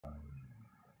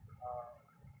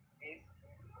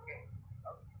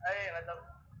अरे मतलब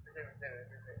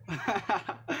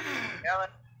क्या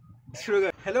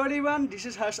Sugar. Hello everyone, this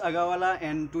is Harsh Agarwalla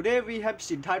and today we have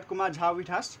Siddharth Jha with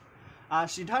us.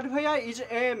 Siddharth Bhaiya is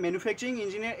a manufacturing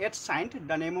engineer at Cyient.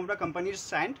 The name of the company is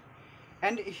Cyient,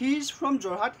 and he is from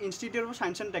Jorhat Institute of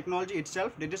Science and Technology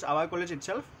itself, that is our college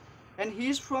itself, and he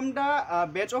is from the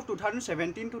batch of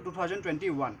 2017 to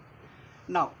 2021.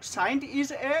 Now, Cyient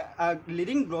is a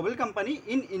leading global company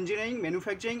in engineering,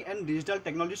 manufacturing and digital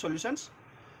technology solutions.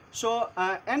 So,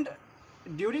 and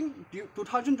during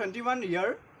 2021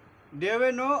 year, there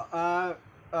were no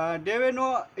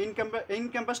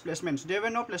in-campus placements. There were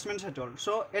no placements at all.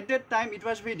 So at that time, it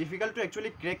was very difficult to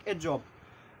actually crack a job,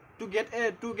 to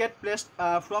get placed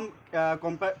from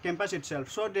campus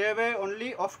itself. So there were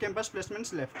only off-campus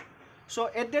placements left. So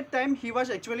at that time, he was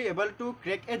actually able to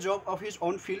crack a job of his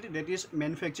own field, that is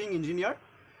manufacturing engineer,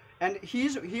 and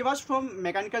he was from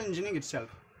mechanical engineering itself.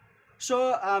 So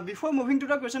before moving to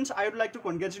the questions, I would like to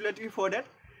congratulate you for that.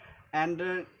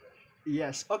 And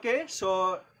yes, okay.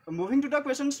 So moving to the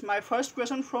questions, my first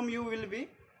question from you will be,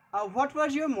 what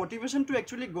was your motivation to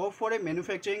actually go for a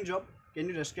manufacturing job? Can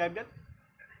you describe that?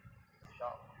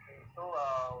 sure. Okay. So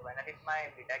when I did my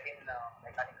B.Tech in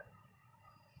mechanical,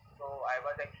 so I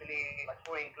was actually much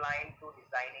more inclined to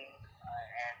designing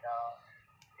and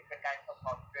different kinds of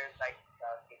softwares like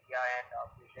CTI and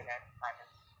Fusion and Finance.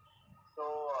 So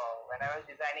when I was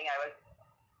designing, I was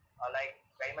like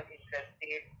very much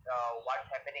interested what's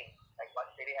happening, like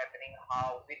what's really happening,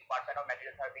 how what kind of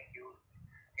materials are being used,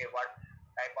 okay, what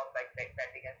type of like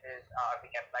practices are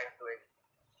being applied to it.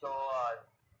 So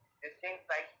these things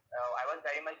like I was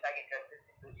very much like interested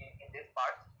in this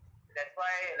part. That's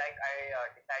why like I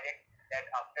decided that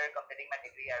after completing my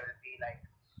degree, I will be like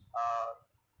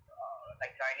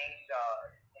joining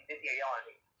in this area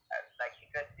only. Like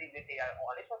interested in this area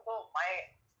only. So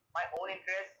my own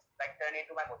interest like turned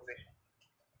into my motivation.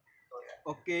 So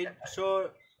yeah, Okay, that's how it is.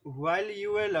 so while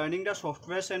you were learning the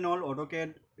softwares and all,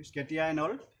 AutoCAD, SketchUI and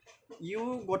all,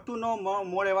 you got to know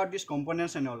more about these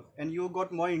components and you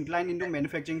got more inclined into Exactly.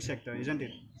 manufacturing sector, isn't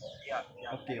it? Yeah,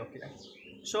 yeah, Okay, okay.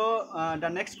 exactly. So the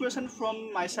next question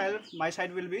from my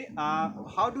side will be,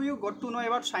 how do you got to know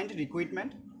about science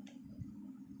recruitment?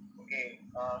 Okay.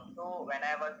 So when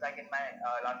I was like in my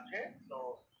last year,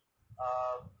 so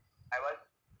I was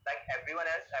like everyone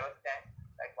else. I was 10.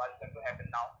 Like what's going to happen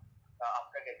now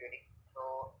after graduating?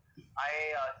 So I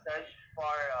searched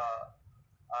for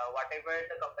whatever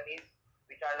the companies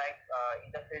which are like in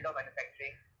the field of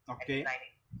manufacturing and Okay,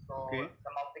 designing. So okay,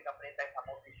 some of the companies like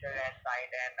Thermo Fisher and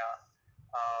Cyient and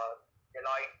uh,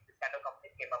 Deloitte, this kind of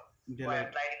companies came up. So I Deloitte.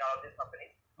 applied in all of these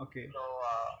companies. Okay, So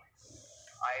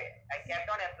I kept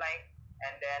on applying,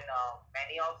 and then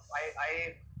many of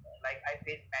I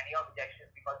faced many of rejections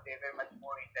because they were much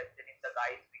more interested in the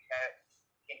guys which had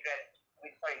interest,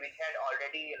 which had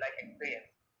already like experience.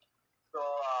 So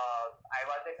I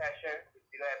was a fresher with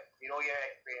zero year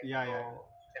experience, yeah, yeah, so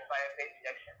yeah. that's why I faced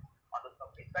rejection on those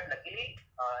companies. But luckily,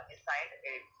 in Science,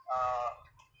 uh,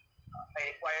 a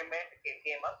requirement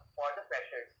came up for the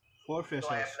freshers. For So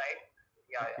I freshers. applied.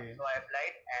 Yeah, yeah. Okay, So I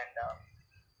applied and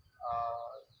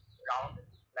round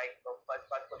like the first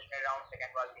questionnaire round,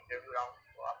 second was interview round.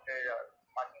 So after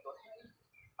passing those things,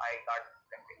 I got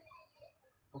selected.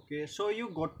 okay. So you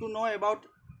got to know about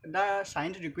the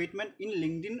science recruitment in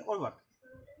LinkedIn or what?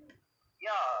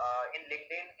 Yeah, in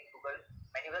LinkedIn, in Google,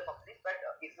 many other companies. But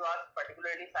if you ask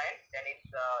particularly science, then it's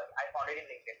I found it in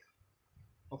LinkedIn.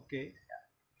 Okay. Yeah.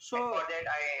 And for So that,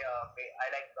 I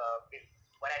like give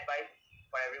one advice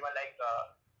for everyone like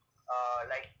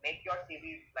make your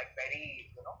CV like very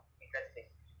interesting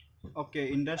okay,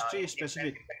 industry in different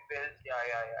specific. different fields. Yeah,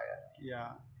 yeah, yeah, yeah. Yeah.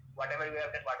 Whatever you have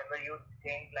done, whatever you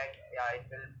think like yeah, it's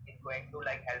going to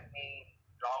like help me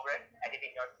long run, edit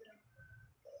in your CV.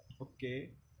 Okay.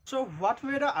 So what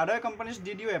were the other companies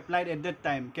did you apply at that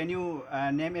time? Can you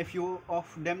name a few of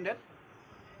them that?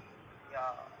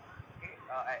 Yeah, okay.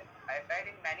 I applied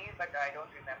in many, but I don't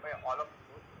remember all of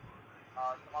those.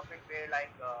 Some of it were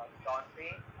like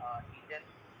Johnson, Eaton,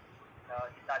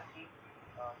 Hitachi,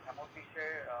 Thermo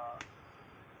Fisher,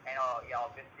 and yeah,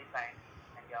 obviously Science.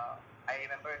 And yeah, I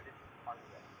remember this only.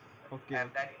 Yeah. Okay, I okay.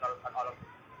 applied in all of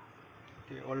those.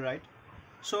 Okay, all right.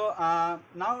 So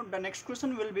now the next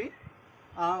question will be,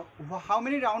 how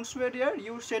many rounds were there?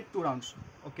 You said two rounds.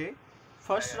 Okay. Yeah,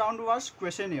 First yeah, round was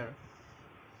questionnaire.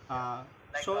 yeah. Uh,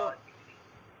 Like so CPD.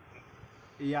 Okay.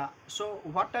 yeah. So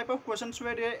what type of questions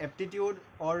were there? Aptitude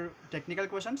or technical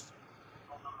questions?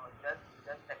 No, no, no.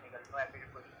 Just technical. No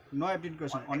aptitude question. No aptitude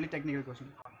question, Only only technical. technical question.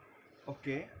 Yeah,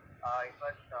 Okay. yeah. It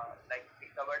was like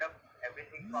it covered up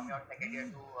everything from your second year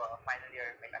to final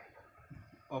year mechanical.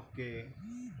 Okay.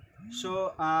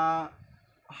 So,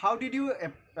 how did you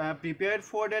prepare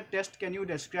for that test? Can you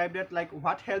describe that? Like,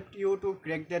 what helped you to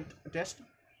crack that test?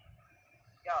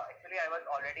 Yeah, actually I was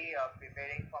already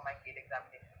preparing for my GATE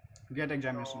examination. Get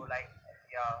examination. So like,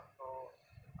 yeah, so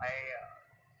I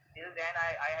till then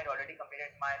I had already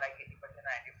completed my like 80% or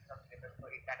 90% of syllabus, so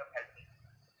it kind of helped me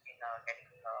in getting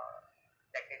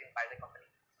selected in by the company.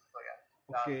 So yeah,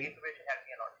 the Okay. GATE preparation helped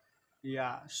me a lot.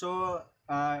 Yeah. So,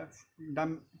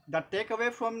 the takeaway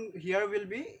from here will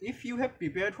be if you have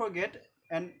prepared for GATE,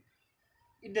 and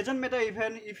it doesn't matter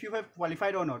even if you have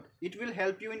qualified or not, it will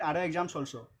help you in other exams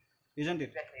also, isn't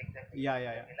it? Exactly, exactly, Yeah, yeah,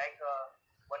 yeah. exactly. Like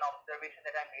one observation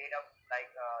that I made of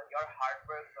like your hard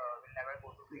work will never go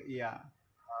to waste. Yeah.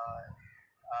 Uh,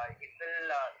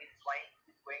 it's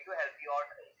going to help you out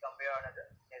in some way or another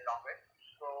in a long way.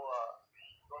 So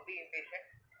don't be impatient,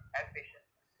 have patience.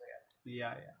 So yeah.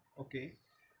 Yeah, yeah. Okay.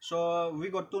 So we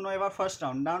got to know about first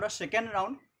round. Now the second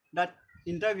round, that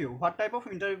interview. What type of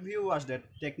interview was that?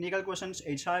 Technical questions,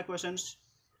 HR questions,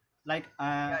 like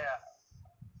Yeah, yeah,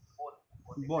 both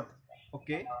both. exactly.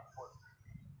 Okay. Both.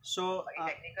 So In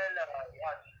technical,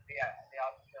 yeah, they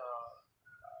ask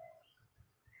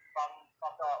from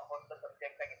from the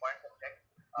subject like important subject.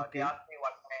 They okay, asked me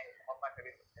what my some of my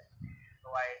favorite subjects. So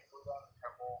I told them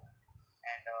thermo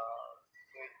and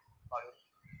fluid solute.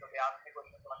 So they asked me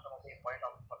questions on some of the important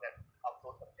topics of that of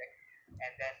those subjects,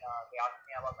 and then they asked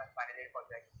me about my final year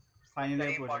project. So it's final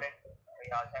year very project. important.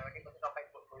 Yeah, 70% of my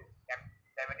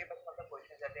 70% of the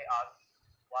questions that they asked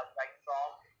was like from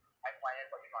my final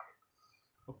project only.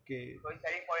 Okay. So it's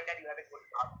very important that you have a good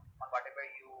grasp on whatever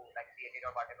you like created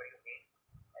or whatever you made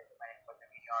as a final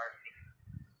project in your degree.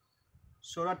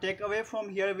 So the takeaway from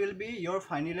here will be your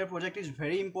final year project is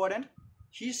very important.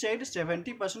 He said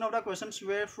 70% of the questions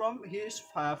were from his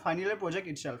final year project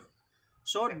itself.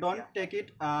 So Exactly, don't yeah. take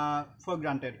it for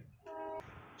granted.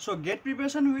 So get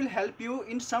preparation will help you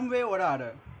in some way or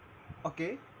other.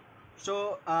 Okay.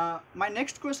 So my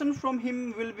next question from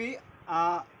him will be,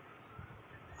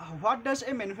 what does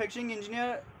a manufacturing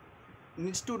engineer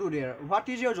needs to do there? What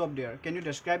is your job there? Can you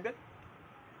describe that?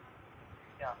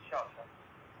 Yeah, sure, sure.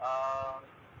 Um,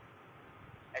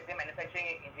 as a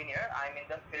manufacturing engineer, I'm in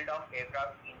the field of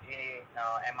aircraft engineering,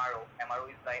 MRO. MRO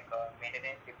is like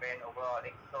maintenance, repair, and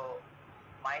overhauling. So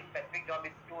my specific job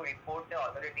is to report the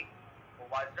authority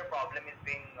what's the problem is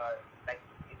being like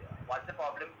what's the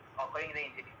problem occurring in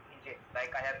the engine.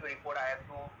 Like I have to report, I have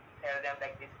to tell them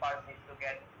like this part needs to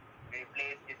get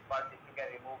replaced, this part needs to get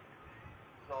removed.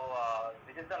 So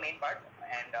this is the main part,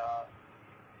 and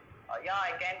yeah,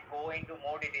 I can go into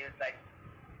more details like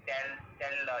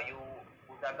tell you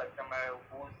who's our customer,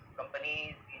 whose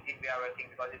company's engine we are working,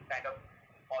 because it's kind of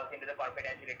falls into the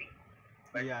confidentiality.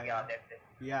 But Yeah, yeah, yeah, that's it.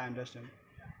 yeah. I understand.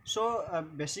 So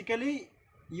basically,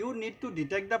 you need to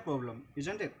detect the problem,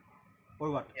 isn't it,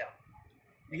 or what? Yeah,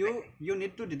 You exactly. you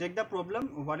need to detect the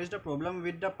problem. What is the problem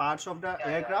with the parts of the Yeah,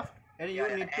 yeah, aircraft, and yeah, you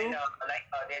yeah. need And to. like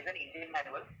there's an engine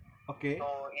manual. Okay, So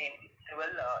in this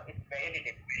manual, it's very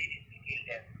detailed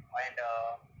there, and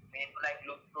we need to like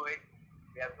look through it.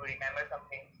 We have to remember some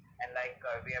things, and like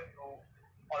we have to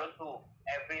follow through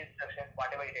every instruction,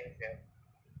 whatever it is there.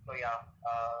 So yeah,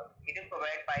 it is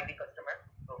provided by the customer.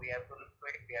 So we have to look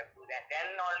through it. We have to then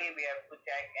only we have to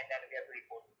check, and then we have to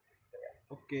report. So yeah,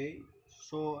 okay.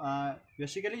 So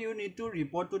basically, you need to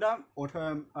report to the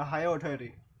a higher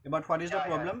authority about what is the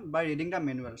yeah, problem by reading the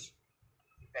manuals.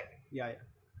 exactly. Yeah, yeah.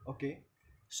 Okay.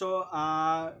 So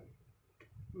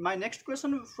my next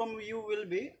question from you will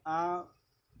be,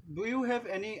 do you have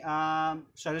any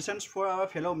suggestions for our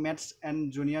fellow mates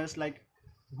and juniors, like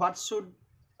what should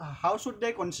how should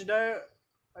they consider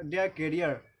their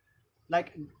career,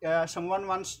 like someone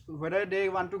wants, whether they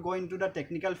want to go into the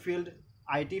technical field,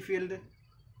 IT field,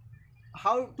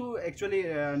 how to actually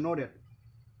know that?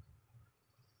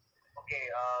 Okay,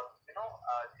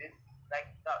 this like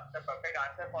the perfect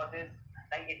answer for this,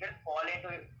 like it will fall into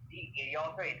the area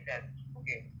of your interest.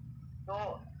 Okay,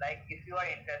 so like if you are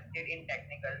interested in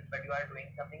technical but you are doing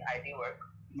something IT work,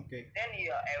 Okay. then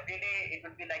every day it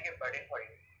will be like a burden for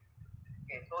you.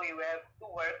 Okay, so you have to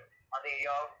work on the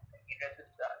area of interest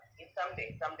in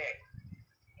someday.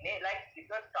 Like if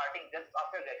you are starting just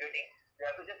after graduating, you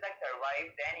have to just like survive.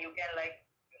 Then you can like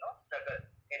struggle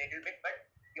a little bit, but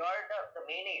your the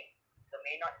main aim, the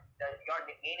main your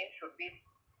main aim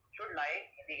should lie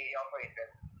in the area of your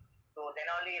interest. So then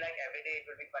only like every day it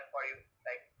will be fun for you.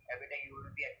 Like every day you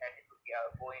will be excited to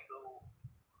go into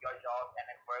your job and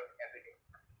then work every day.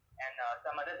 And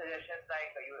some other suggestions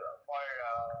like you for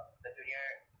the junior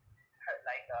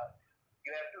like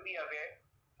you have to be aware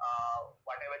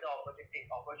whatever the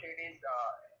opportunities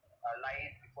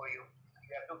lies before you.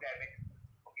 You have to grab it,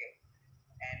 okay,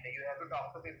 and you have to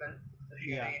talk to people to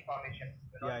share the information.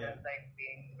 You know, just like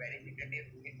being very secretive,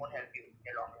 it won't help you in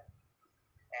the long run.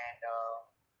 And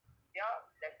yeah,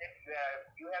 that's it.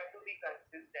 You have to be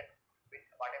consistent with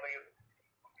whatever you do.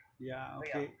 Yeah, So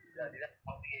okay. yeah, these are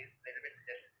some of the little bit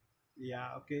suggestions. Yeah,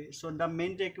 okay. So the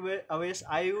main takeaways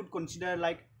I would consider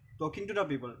like talking to the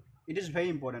people. It is very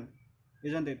important,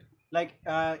 isn't it? Like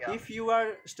Yeah, if you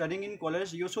are studying in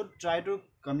college, you should try to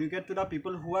communicate to the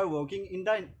people who are working in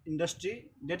the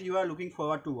industry that you are looking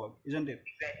forward to work, isn't it?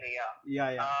 exactly. Yeah. Yeah,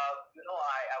 yeah. You know,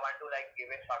 I want to like give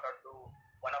a shout out to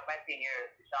one of my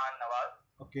seniors, Ishan Nawaz.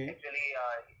 Okay. Actually,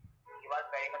 he was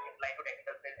very much inclined to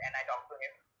technical field, and I talked to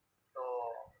him. So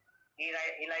he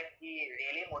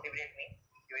really motivated me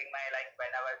during my like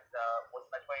when I was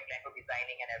much more inclined to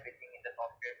designing and everything in the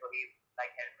software. So he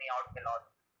like helped me out a lot.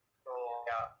 So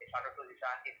yeah, a shout out to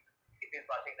Ishan if he's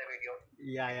watching the video.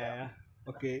 Yeah, yeah, yeah.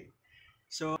 Okay.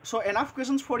 So enough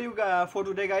questions for you for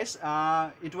today, guys.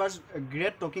 It was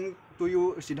great talking to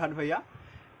you, Siddharth Bhaiya,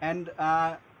 and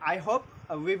I hope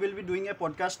we will be doing a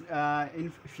podcast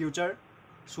in future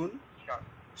soon. Sure.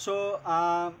 So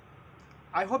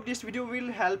I hope this video will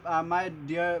help my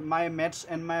mates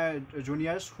and my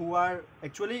juniors who are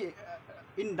actually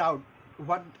in doubt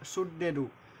what should they do.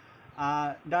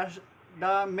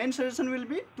 The main suggestion will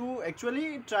be to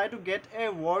actually try to get a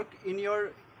work in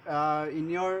your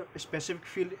specific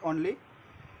field only.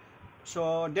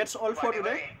 So that's all for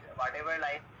today. Whatever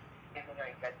life is in your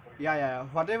interest. Yeah.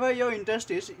 Whatever your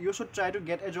interest is, you should try to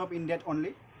get a job in that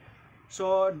only.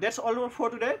 So that's all for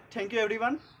today. Thank you,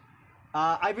 everyone.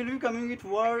 I will be coming with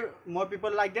more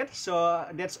people like that. So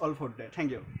that's all for today.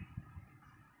 Thank you.